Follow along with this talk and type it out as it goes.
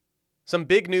Some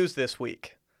big news this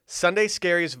week. Sunday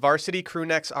Scaries varsity crew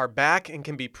necks are back and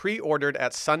can be pre-ordered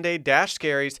at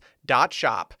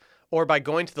sunday-scaries.shop or by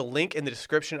going to the link in the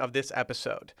description of this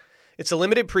episode. It's a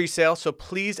limited pre-sale, so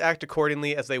please act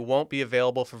accordingly as they won't be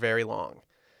available for very long.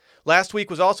 Last week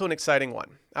was also an exciting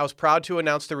one. I was proud to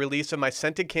announce the release of my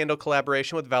scented candle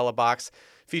collaboration with Velobox,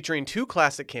 featuring 2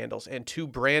 classic candles and 2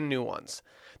 brand new ones.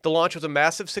 The launch was a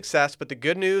massive success, but the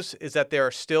good news is that there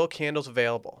are still candles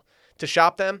available. To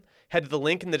shop them, head to the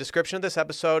link in the description of this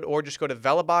episode or just go to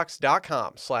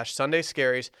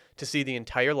velobox.com/sundayscaries to see the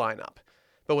entire lineup.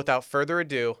 But without further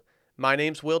ado, my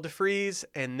name's Will DeFries,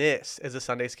 and this is the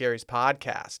Sunday Scaries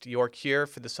podcast, your cure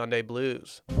for the Sunday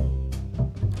blues.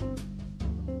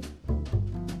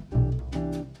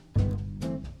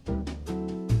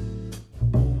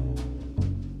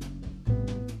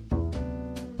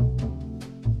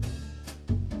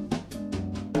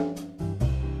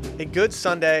 A good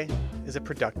Sunday is a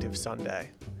productive Sunday.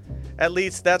 At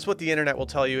least that's what the internet will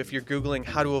tell you if you're Googling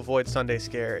how to avoid Sunday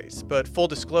scaries. But full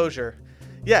disclosure,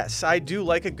 yes, I do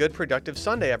like a good productive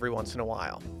Sunday every once in a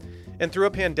while. And through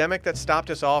a pandemic that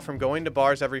stopped us all from going to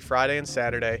bars every Friday and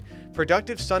Saturday,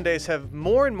 productive Sundays have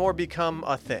more and more become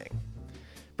a thing.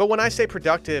 But when I say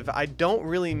productive, I don't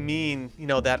really mean,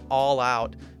 that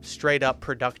all-out, straight-up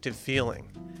productive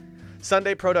feeling.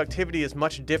 Sunday productivity is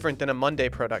much different than a Monday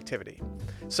productivity.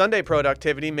 Sunday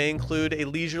productivity may include a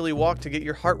leisurely walk to get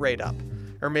your heart rate up,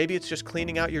 or maybe it's just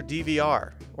cleaning out your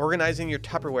DVR, organizing your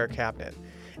Tupperware cabinet,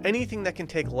 anything that can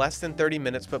take less than 30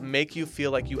 minutes but make you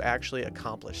feel like you actually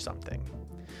accomplished something.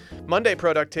 Monday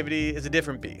productivity is a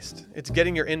different beast. It's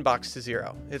getting your inbox to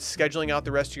zero. It's scheduling out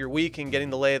the rest of your week and getting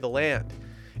the lay of the land.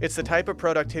 It's the type of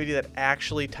productivity that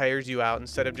actually tires you out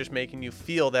instead of just making you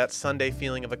feel that Sunday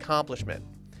feeling of accomplishment.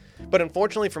 But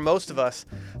unfortunately for most of us,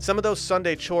 some of those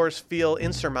Sunday chores feel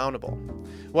insurmountable.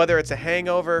 Whether it's a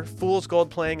hangover, fool's gold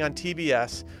playing on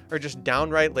TBS, or just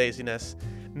downright laziness,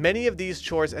 many of these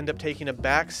chores end up taking a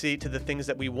back seat to the things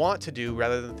that we want to do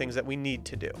rather than things that we need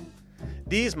to do.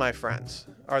 These, my friends,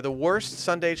 are the worst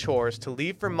Sunday chores to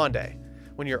leave for Monday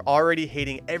when you're already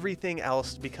hating everything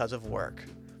else because of work.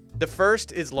 The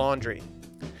first is laundry.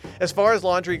 As far as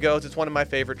laundry goes, it's one of my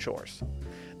favorite chores.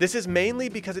 This is mainly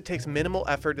because it takes minimal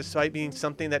effort despite being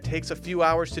something that takes a few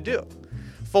hours to do.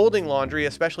 Folding laundry,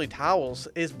 especially towels,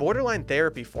 is borderline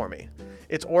therapy for me.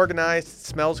 It's organized, it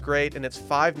smells great, and it's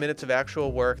 5 minutes of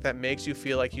actual work that makes you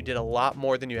feel like you did a lot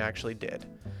more than you actually did.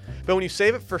 But when you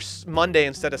save it for Monday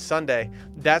instead of Sunday,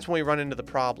 that's when we run into the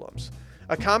problems.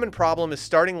 A common problem is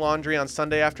starting laundry on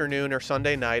Sunday afternoon or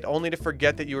Sunday night only to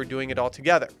forget that you were doing it all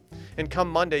together. And come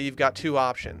Monday, you've got 2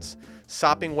 options.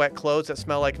 Sopping wet clothes that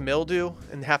smell like mildew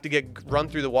and have to get run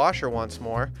through the washer once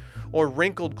more, or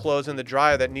wrinkled clothes in the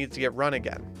dryer that needs to get run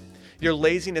again. Your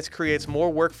laziness creates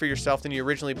more work for yourself than you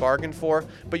originally bargained for,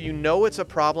 but you know it's a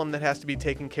problem that has to be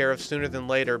taken care of sooner than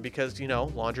later because,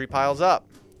 laundry piles up.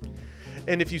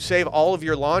 And if you save all of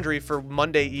your laundry for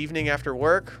Monday evening after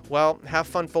work, well, have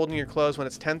fun folding your clothes when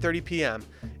it's 10:30 p.m.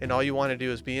 and all you want to do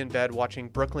is be in bed watching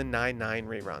Brooklyn Nine-Nine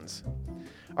reruns.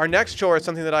 Our next chore is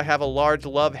something that I have a large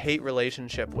love-hate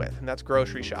relationship with, and that's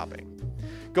grocery shopping.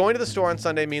 Going to the store on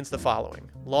Sunday means the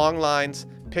following: long lines,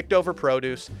 picked over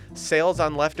produce, sales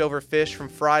on leftover fish from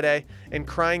Friday, and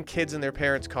crying kids in their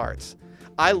parents' carts.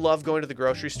 I love going to the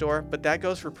grocery store, but that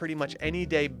goes for pretty much any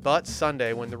day but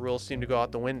Sunday when the rules seem to go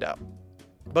out the window.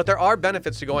 But there are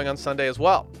benefits to going on Sunday as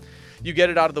well. You get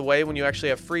it out of the way when you actually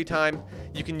have free time,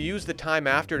 you can use the time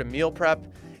after to meal prep,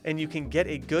 and you can get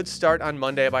a good start on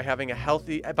Monday by having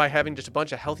just a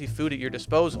bunch of healthy food at your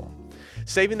disposal.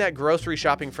 Saving that grocery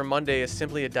shopping for Monday is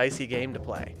simply a dicey game to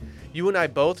play. You and I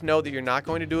both know that you're not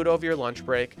going to do it over your lunch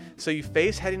break, so you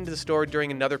face heading to the store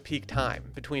during another peak time,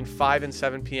 between 5 and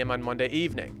 7 p.m. on Monday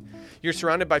evening. You're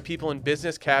surrounded by people in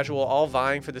business casual, all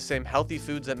vying for the same healthy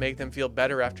foods that make them feel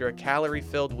better after a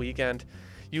calorie-filled weekend.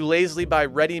 You lazily buy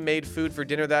ready-made food for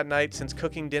dinner that night since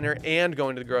cooking dinner and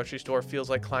going to the grocery store feels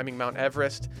like climbing Mount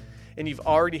Everest. And you've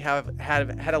already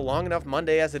had a long enough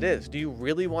Monday as it is. Do you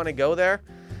really want to go there?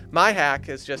 My hack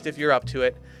is just, if you're up to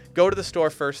it, go to the store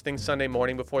first thing Sunday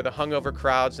morning before the hungover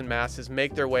crowds and masses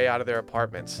make their way out of their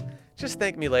apartments. Just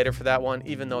thank me later for that one,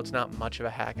 even though it's not much of a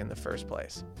hack in the first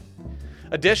place.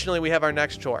 Additionally, we have our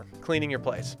next chore, cleaning your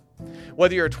place.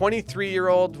 Whether you're a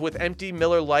 23-year-old with empty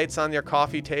Miller Lights on your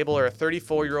coffee table or a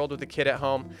 34-year-old with a kid at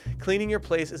home, cleaning your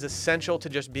place is essential to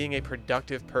just being a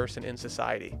productive person in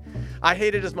society. I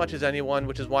hate it as much as anyone,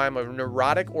 which is why I'm a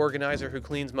neurotic organizer who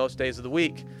cleans most days of the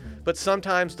week. But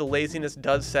sometimes the laziness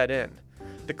does set in.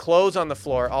 The clothes on the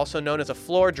floor, also known as a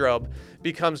floordrobe,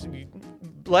 becomes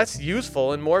less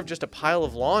useful and more of just a pile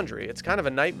of laundry. It's kind of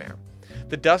a nightmare.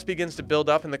 The dust begins to build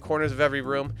up in the corners of every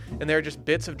room, and there are just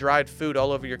bits of dried food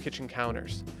all over your kitchen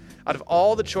counters. Out of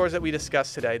all the chores that we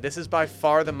discussed today, this is by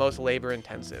far the most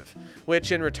labor-intensive,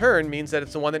 which in return means that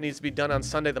it's the one that needs to be done on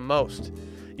Sunday the most.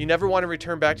 You never want to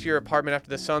return back to your apartment after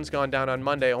the sun's gone down on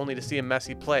Monday only to see a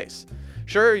messy place.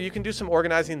 Sure, you can do some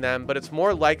organizing then, but it's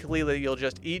more likely that you'll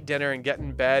just eat dinner and get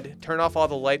in bed, turn off all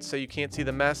the lights so you can't see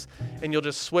the mess, and you'll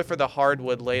just Swiffer the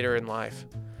hardwood later in life.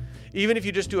 Even if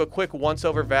you just do a quick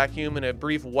once-over vacuum and a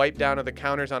brief wipe down of the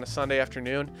counters on a Sunday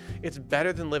afternoon, it's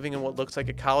better than living in what looks like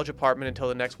a college apartment until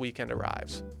the next weekend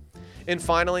arrives. And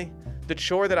finally, the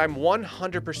chore that I'm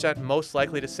 100% most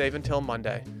likely to save until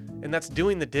Monday, and that's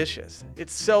doing the dishes.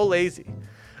 It's so lazy.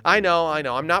 I know,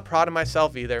 I'm not proud of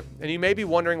myself either, and you may be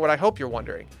wondering what I hope you're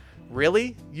wondering.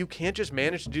 Really? You can't just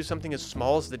manage to do something as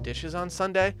small as the dishes on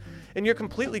Sunday? And you're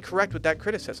completely correct with that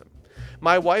criticism.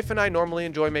 My wife and I normally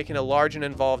enjoy making a large and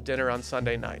involved dinner on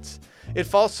Sunday nights. It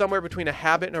falls somewhere between a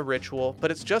habit and a ritual,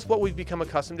 but it's just what we've become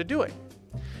accustomed to doing.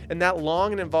 And that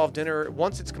long and involved dinner,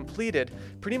 once it's completed,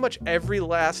 pretty much every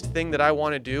last thing that I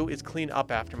want to do is clean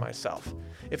up after myself.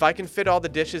 If I can fit all the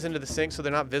dishes into the sink so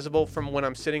they're not visible from when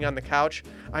I'm sitting on the couch,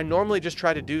 I normally just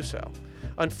try to do so.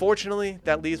 Unfortunately,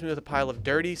 that leaves me with a pile of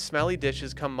dirty, smelly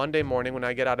dishes come Monday morning when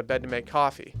I get out of bed to make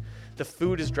coffee. The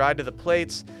food is dried to the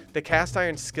plates, the cast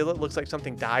iron skillet looks like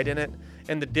something died in it,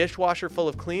 and the dishwasher full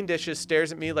of clean dishes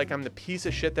stares at me like I'm the piece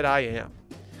of shit that I am.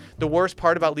 The worst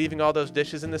part about leaving all those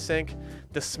dishes in the sink,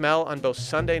 the smell on both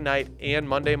Sunday night and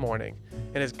Monday morning.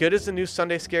 And as good as the new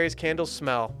Sunday Scaries candles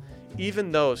smell,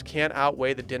 even those can't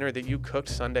outweigh the dinner that you cooked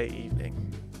Sunday evening.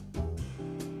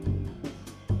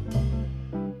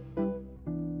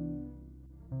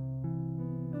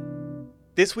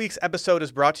 This week's episode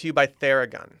is brought to you by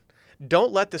Theragun.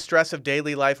 Don't let the stress of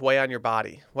daily life weigh on your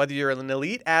body. Whether you're an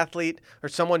elite athlete or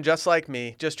someone just like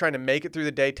me, just trying to make it through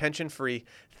the day tension-free,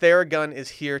 Theragun is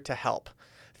here to help.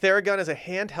 Theragun is a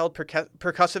handheld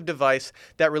percussive device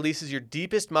that releases your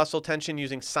deepest muscle tension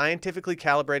using scientifically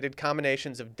calibrated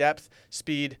combinations of depth,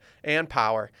 speed, and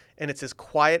power, and it's as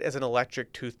quiet as an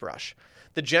electric toothbrush.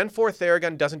 The Gen 4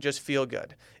 Theragun doesn't just feel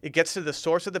good. It gets to the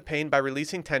source of the pain by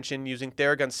releasing tension using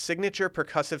Theragun's signature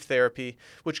percussive therapy,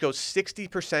 which goes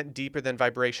 60% deeper than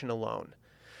vibration alone.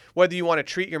 Whether you want to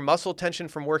treat your muscle tension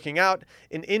from working out,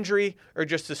 an injury, or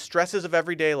just the stresses of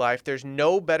everyday life, there's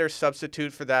no better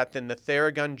substitute for that than the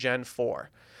Theragun Gen 4.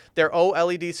 Their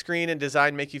OLED screen and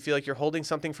design make you feel like you're holding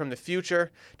something from the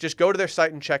future. Just go to their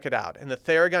site and check it out. And the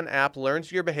Theragun app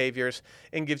learns your behaviors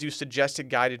and gives you suggested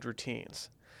guided routines.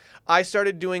 I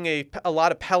started doing a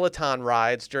lot of Peloton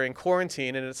rides during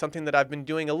quarantine, and it's something that I've been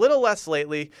doing a little less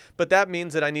lately, but that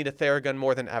means that I need a Theragun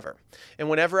more than ever. And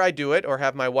whenever I do it, or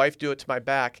have my wife do it to my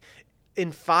back,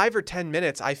 in 5 or 10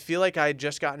 minutes, I feel like I had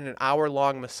just gotten an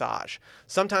hour-long massage.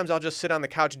 Sometimes I'll just sit on the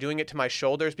couch doing it to my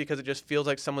shoulders because it just feels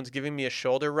like someone's giving me a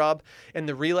shoulder rub, and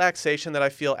the relaxation that I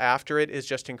feel after it is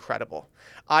just incredible.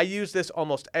 I use this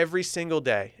almost every single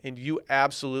day, and you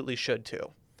absolutely should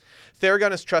too.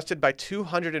 Theragun is trusted by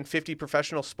 250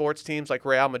 professional sports teams like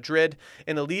Real Madrid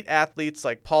and elite athletes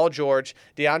like Paul George,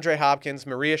 DeAndre Hopkins,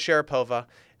 Maria Sharapova,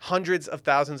 hundreds of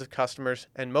thousands of customers,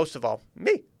 and most of all,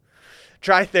 me.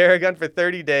 Try Theragun for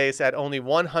 30 days at only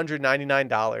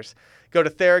 $199. Go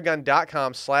to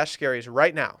Theragun.com/scaries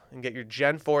right now and get your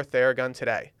Gen 4 Theragun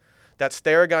today. That's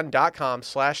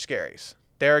Theragun.com/scaries.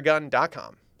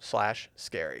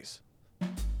 Theragun.com/scaries.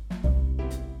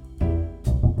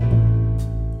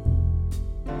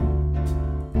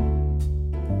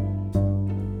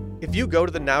 If you go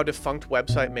to the now defunct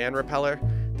website Man Repeller,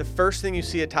 the first thing you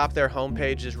see atop their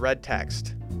homepage is red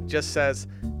text. It just says,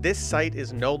 "This site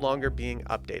is no longer being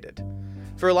updated."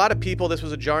 For a lot of people, this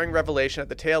was a jarring revelation at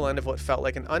the tail end of what felt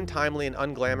like an untimely and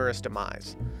unglamorous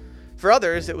demise. For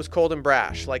others, it was cold and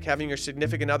brash, like having your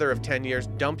significant other of 10 years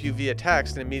dump you via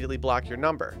text and immediately block your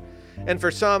number. And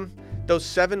for some, those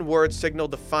 7 words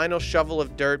signaled the final shovel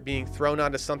of dirt being thrown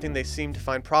onto something they seemed to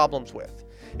find problems with.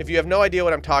 If you have no idea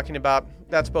what I'm talking about,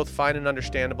 that's both fine and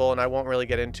understandable, and I won't really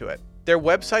get into it. Their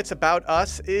website's about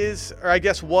us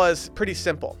was pretty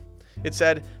simple. It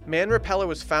said, Man Repeller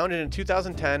was founded in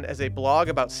 2010 as a blog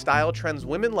about style trends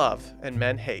women love and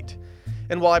men hate.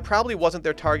 And while I probably wasn't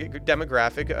their target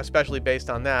demographic, especially based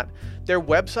on that, their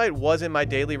website was in my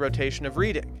daily rotation of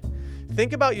reading.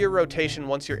 Think about your rotation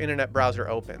once your internet browser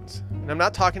opens. And I'm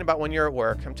not talking about when you're at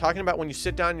work. I'm talking about when you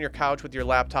sit down on your couch with your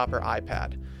laptop or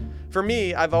iPad. For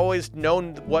me, I've always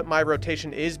known what my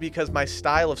rotation is because my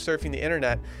style of surfing the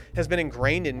internet has been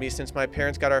ingrained in me since my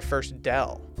parents got our first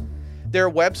Dell. There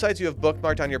are websites you have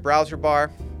bookmarked on your browser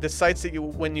bar, the sites that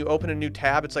when you open a new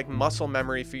tab, it's like muscle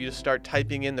memory for you to start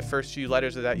typing in the first few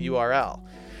letters of that URL.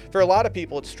 For a lot of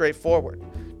people, it's straightforward.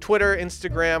 Twitter,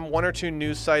 Instagram, 1 or 2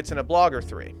 news sites, and a blog or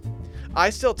 3. I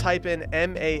still type in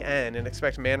MAN and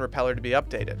expect Man Repeller to be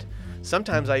updated.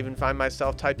 Sometimes I even find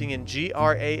myself typing in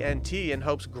GRANT in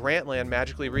hopes Grantland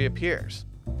magically reappears.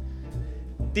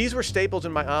 These were staples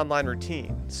in my online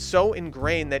routine, so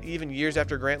ingrained that even years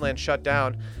after Grantland shut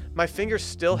down, my fingers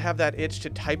still have that itch to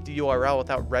type the URL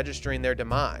without registering their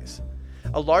demise.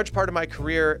 A large part of my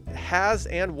career has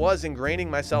and was ingraining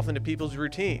myself into people's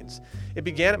routines. It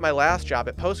began at my last job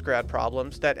at Postgrad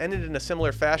Problems that ended in a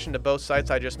similar fashion to both sites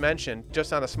I just mentioned,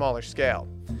 just on a smaller scale.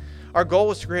 Our goal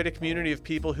was to create a community of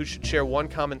people who should share one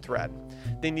common thread.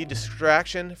 They need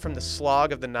distraction from the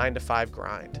slog of the 9-to-5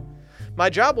 grind. My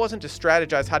job wasn't to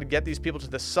strategize how to get these people to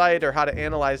the site or how to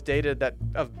analyze data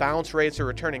of bounce rates or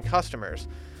returning customers.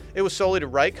 It was solely to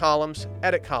write columns,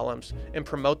 edit columns, and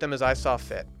promote them as I saw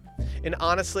fit. And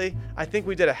honestly, I think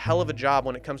we did a hell of a job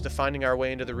when it comes to finding our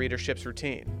way into the readership's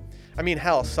routine. I mean,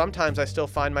 hell, sometimes I still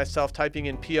find myself typing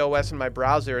in POS in my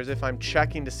browser as if I'm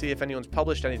checking to see if anyone's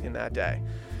published anything that day.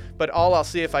 But all I'll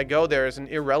see if I go there is an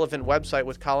irrelevant website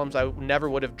with columns I never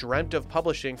would have dreamt of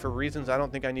publishing for reasons I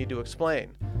don't think I need to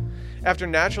explain. After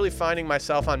naturally finding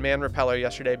myself on Man Repeller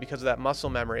yesterday because of that muscle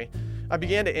memory, I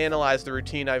began to analyze the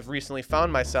routine I've recently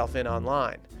found myself in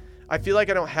online. I feel like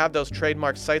I don't have those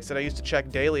trademark sites that I used to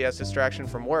check daily as distraction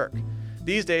from work.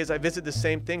 These days, I visit the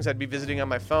same things I'd be visiting on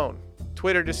my phone.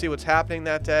 Twitter to see what's happening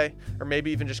that day, or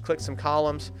maybe even just click some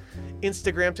columns.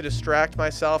 Instagram to distract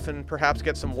myself and perhaps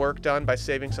get some work done by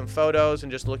saving some photos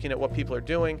and just looking at what people are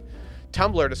doing.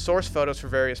 Tumblr to source photos for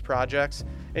various projects,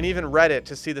 and even Reddit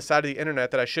to see the side of the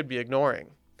internet that I should be ignoring.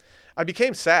 I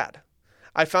became sad.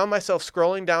 I found myself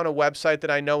scrolling down a website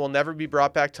that I know will never be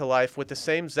brought back to life with the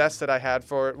same zest that I had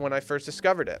for it when I first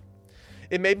discovered it.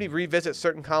 It made me revisit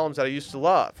certain columns that I used to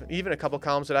love, even a couple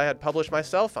columns that I had published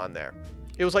myself on there.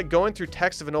 It was like going through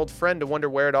texts of an old friend to wonder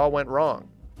where it all went wrong.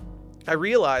 I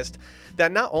realized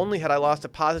that not only had I lost a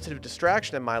positive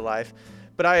distraction in my life,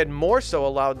 but I had more so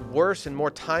allowed worse and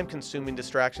more time-consuming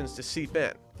distractions to seep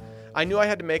in. I knew I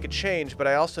had to make a change, but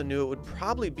I also knew it would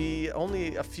probably be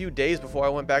only a few days before I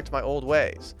went back to my old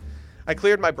ways. I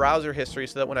cleared my browser history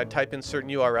so that when I type in certain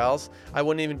URLs, I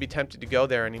wouldn't even be tempted to go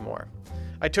there anymore.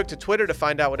 I took to Twitter to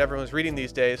find out what everyone was reading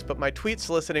these days, but my tweet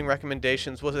soliciting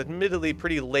recommendations was admittedly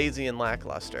pretty lazy and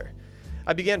lackluster.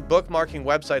 I began bookmarking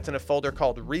websites in a folder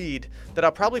called Read that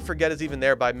I'll probably forget is even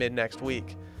there by mid-next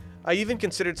week. I even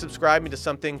considered subscribing to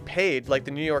something paid like the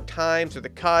New York Times or The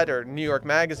Cut or New York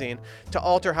Magazine to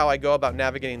alter how I go about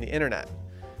navigating the internet.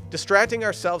 Distracting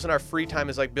ourselves in our free time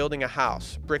is like building a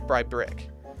house, brick by brick.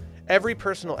 Every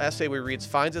personal essay we read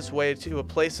finds its way to a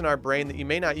place in our brain that you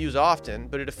may not use often,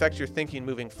 but it affects your thinking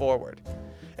moving forward.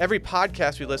 Every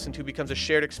podcast we listen to becomes a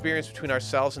shared experience between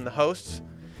ourselves and the hosts,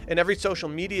 and every social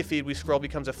media feed we scroll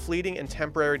becomes a fleeting and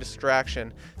temporary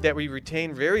distraction that we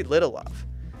retain very little of.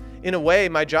 In a way,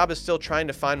 my job is still trying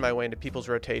to find my way into people's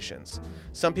rotations.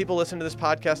 Some people listen to this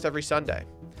podcast every Sunday.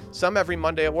 Some every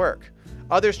Monday at work.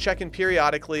 Others check in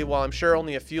periodically, while I'm sure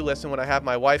only a few listen when I have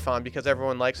my wife on because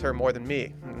everyone likes her more than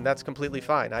me. And that's completely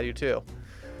fine. I do too.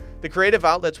 The creative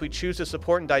outlets we choose to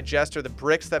support and digest are the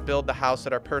bricks that build the house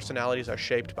that our personalities are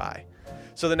shaped by.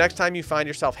 So the next time you find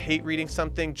yourself hate reading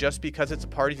something just because it's a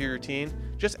part of your routine,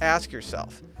 just ask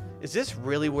yourself, is this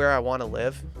really where I want to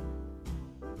live?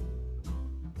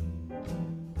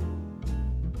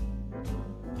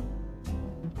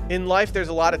 In life, there's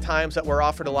a lot of times that we're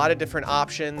offered a lot of different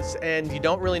options and you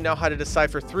don't really know how to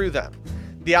decipher through them.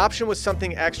 The option with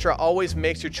something extra always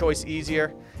makes your choice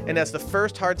easier, and as the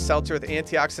first hard seltzer with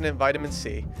antioxidant vitamin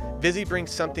C, Vizzy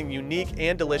brings something unique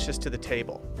and delicious to the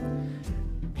table.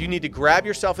 You need to grab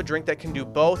yourself a drink that can do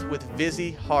both with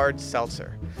Vizzy Hard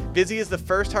Seltzer. Vizzy is the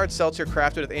first hard seltzer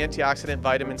crafted with antioxidant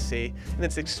vitamin C, and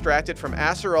it's extracted from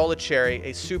acerola cherry,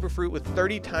 a superfruit with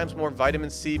 30 times more vitamin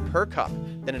C per cup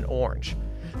than an orange.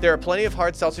 There are plenty of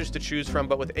hard seltzers to choose from,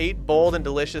 but with 8 bold and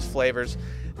delicious flavors,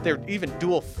 they're even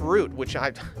dual fruit, which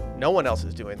no one else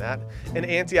is doing that, and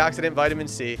antioxidant vitamin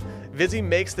C, Vizzy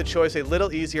makes the choice a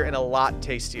little easier and a lot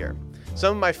tastier.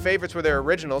 Some of my favorites were their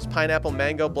originals, pineapple,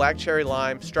 mango, black cherry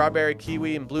lime, strawberry,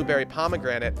 kiwi, and blueberry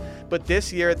pomegranate, but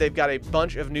this year they've got a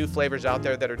bunch of new flavors out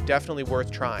there that are definitely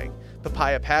worth trying.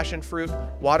 Papaya passion fruit,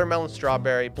 watermelon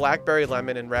strawberry, blackberry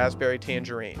lemon, and raspberry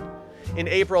tangerine. In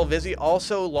April, Vizzy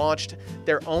also launched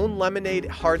their own lemonade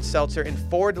hard seltzer in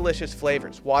 4 delicious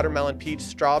flavors, watermelon, peach,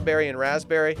 strawberry, and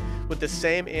raspberry, with the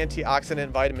same antioxidant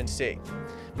vitamin C.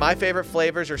 My favorite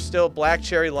flavors are still black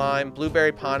cherry lime,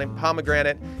 blueberry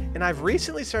pomegranate, and I've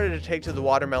recently started to take to the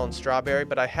watermelon strawberry,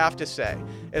 but I have to say,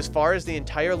 as far as the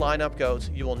entire lineup goes,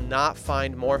 you will not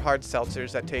find more hard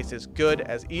seltzers that taste as good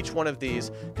as each one of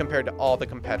these compared to all the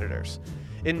competitors.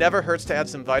 It never hurts to add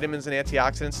some vitamins and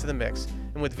antioxidants to the mix,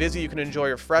 and with Vizzy you can enjoy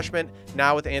refreshment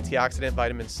now with antioxidant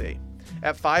vitamin C.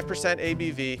 At 5%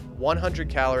 ABV, 100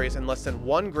 calories, and less than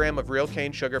 1 gram of real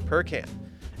cane sugar per can.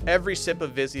 Every sip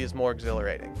of Vizzy is more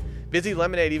exhilarating. Vizzy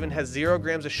Lemonade even has 0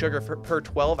 grams of sugar per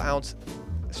 12-ounce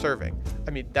serving.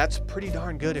 I mean, that's pretty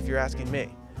darn good if you're asking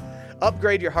me.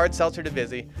 Upgrade your hard seltzer to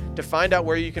Vizzy. To find out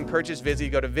where you can purchase Vizzy,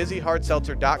 go to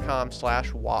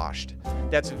VizzyHardSeltzer.com/washed.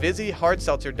 That's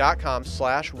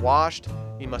VizzyHardSeltzer.com/washed.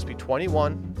 You must be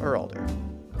 21 or older.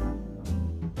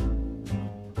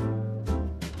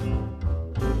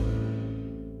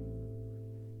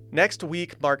 Next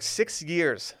week marks 6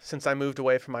 years since I moved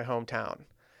away from my hometown.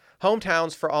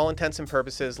 Hometowns, for all intents and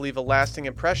purposes, leave a lasting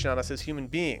impression on us as human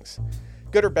beings.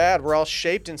 Good or bad, we're all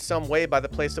shaped in some way by the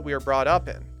place that we were brought up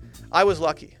in. I was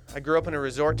lucky. I grew up in a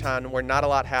resort town where not a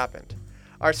lot happened.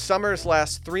 Our summers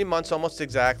last 3 months almost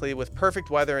exactly, with perfect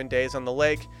weather and days on the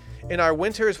lake, and our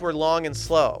winters were long and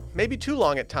slow. Maybe too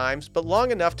long at times, but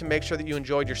long enough to make sure that you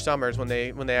enjoyed your summers when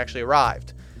they actually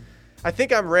arrived. I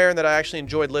think I'm rare in that I actually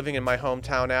enjoyed living in my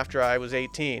hometown after I was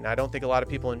 18. I don't think a lot of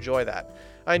people enjoy that.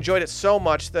 I enjoyed it so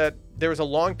much that there was a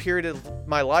long period of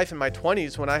my life in my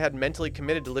 20s when I had mentally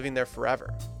committed to living there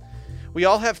forever. We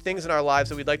all have things in our lives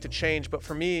that we'd like to change, but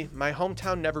for me, my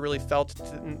hometown never really felt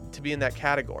to be in that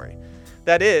category.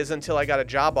 That is, until I got a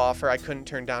job offer I couldn't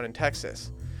turn down in Texas.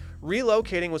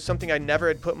 Relocating was something I never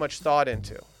had put much thought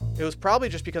into. It was probably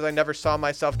just because I never saw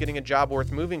myself getting a job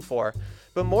worth moving for,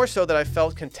 but more so that I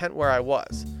felt content where I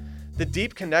was. The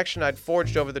deep connection I'd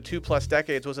forged over the 2+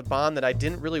 decades was a bond that I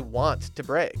didn't really want to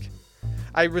break.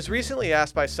 I was recently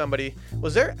asked by somebody,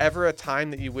 was there ever a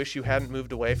time that you wish you hadn't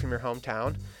moved away from your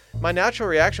hometown? My natural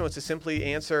reaction was to simply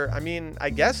answer, I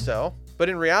guess so, but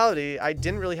in reality, I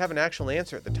didn't really have an actual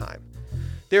answer at the time.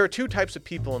 There are 2 types of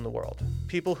people in the world,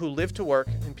 people who live to work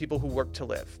and people who work to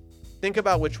live. Think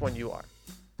about which one you are.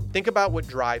 Think about what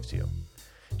drives you.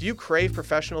 Do you crave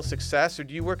professional success, or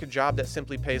do you work a job that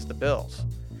simply pays the bills?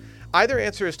 Either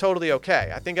answer is totally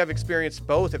okay. I think I've experienced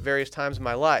both at various times in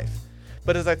my life.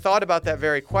 But as I thought about that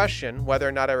very question, whether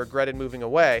or not I regretted moving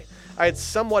away, I had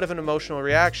somewhat of an emotional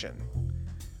reaction.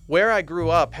 Where I grew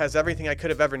up has everything I could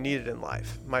have ever needed in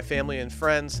life. My family and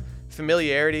friends,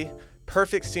 familiarity,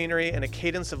 perfect scenery, and a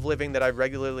cadence of living that I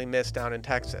regularly miss down in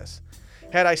Texas.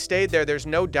 Had I stayed there, there's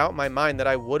no doubt in my mind that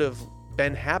I would have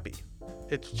been happy.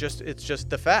 It's just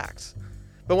the facts.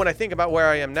 But when I think about where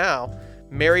I am now,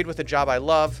 married with a job I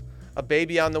love, a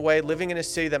baby on the way, living in a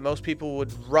city that most people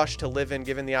would rush to live in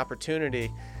given the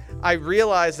opportunity, I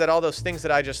realize that all those things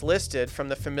that I just listed, from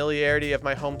the familiarity of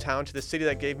my hometown to the city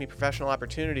that gave me professional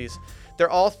opportunities, they're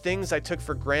all things I took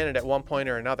for granted at one point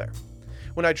or another.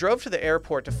 When I drove to the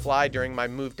airport to fly during my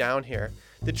move down here,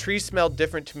 the trees smelled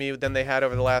different to me than they had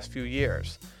over the last few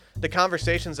years. The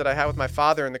conversations that I had with my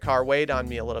father in the car weighed on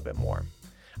me a little bit more.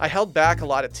 I held back a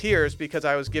lot of tears because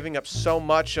I was giving up so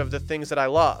much of the things that I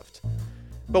loved.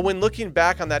 But when looking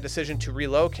back on that decision to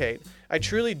relocate, I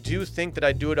truly do think that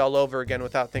I'd do it all over again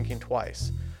without thinking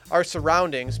twice. Our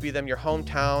surroundings, be them your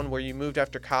hometown, where you moved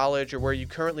after college, or where you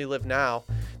currently live now,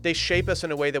 they shape us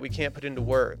in a way that we can't put into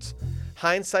words.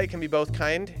 Hindsight can be both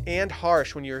kind and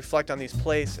harsh when you reflect on these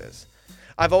places.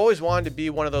 I've always wanted to be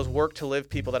one of those work-to-live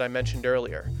people that I mentioned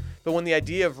earlier. But when the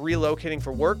idea of relocating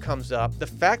for work comes up, the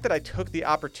fact that I took the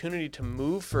opportunity to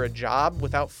move for a job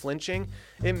without flinching,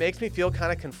 it makes me feel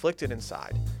kind of conflicted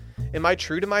inside. Am I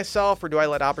true to myself, or do I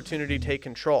let opportunity take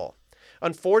control?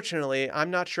 Unfortunately,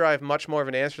 I'm not sure I have much more of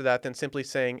an answer to that than simply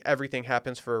saying everything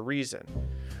happens for a reason.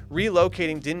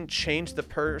 Relocating didn't change the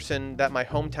person that my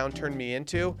hometown turned me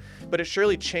into, but it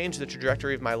surely changed the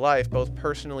trajectory of my life, both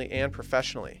personally and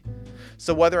professionally.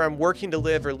 So whether I'm working to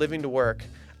live or living to work,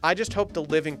 I just hope the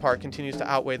living part continues to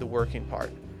outweigh the working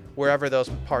part, wherever those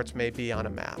parts may be on a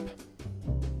map.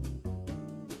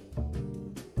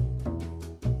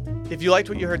 If you liked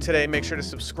what you heard today, make sure to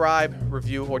subscribe,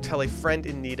 review, or tell a friend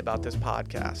in need about this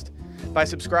podcast. By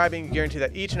subscribing, you guarantee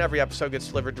that each and every episode gets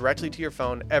delivered directly to your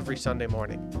phone every Sunday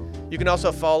morning. You can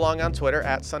also follow along on Twitter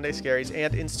at Sunday Scaries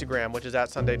and Instagram, which is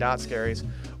at Sunday.Scaries,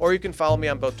 or you can follow me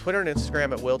on both Twitter and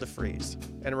Instagram at Will DeFries.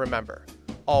 And remember,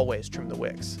 always trim the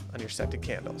wicks on your scented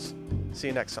candles. See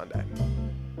you next Sunday.